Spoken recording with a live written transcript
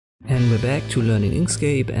And we're back to learning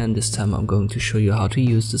Inkscape, and this time I'm going to show you how to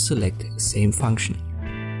use the select same function.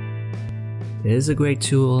 It is a great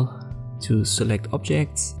tool to select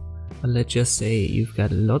objects, but let's just say you've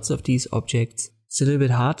got lots of these objects. It's a little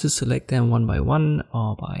bit hard to select them one by one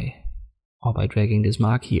or by dragging this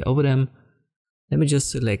marquee over them. Let me just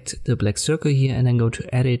select the black circle here and then go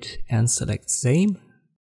to edit and select same.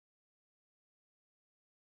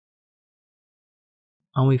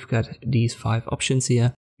 And we've got these 5 options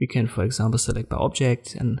here. We can, for example, select by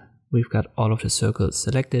object, and we've got all of the circles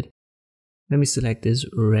selected. Let me select this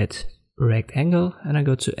red rectangle and I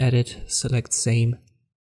go to edit, select same,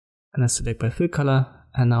 and I select by fill color,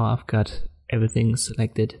 and now I've got everything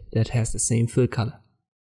selected that has the same fill color.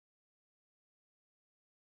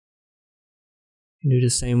 You do the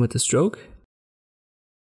same with the stroke.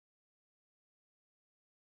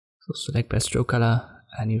 So select by stroke color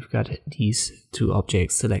and you've got these 2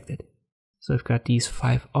 objects selected. So I've got these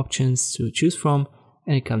 5 options to choose from,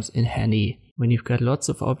 and it comes in handy when you've got lots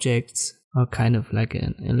of objects, or kind of like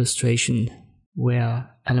an illustration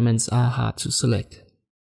where elements are hard to select.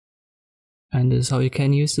 And this is how you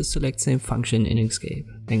can use the select same function in Inkscape.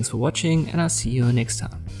 Thanks for watching, and I'll see you next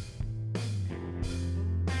time.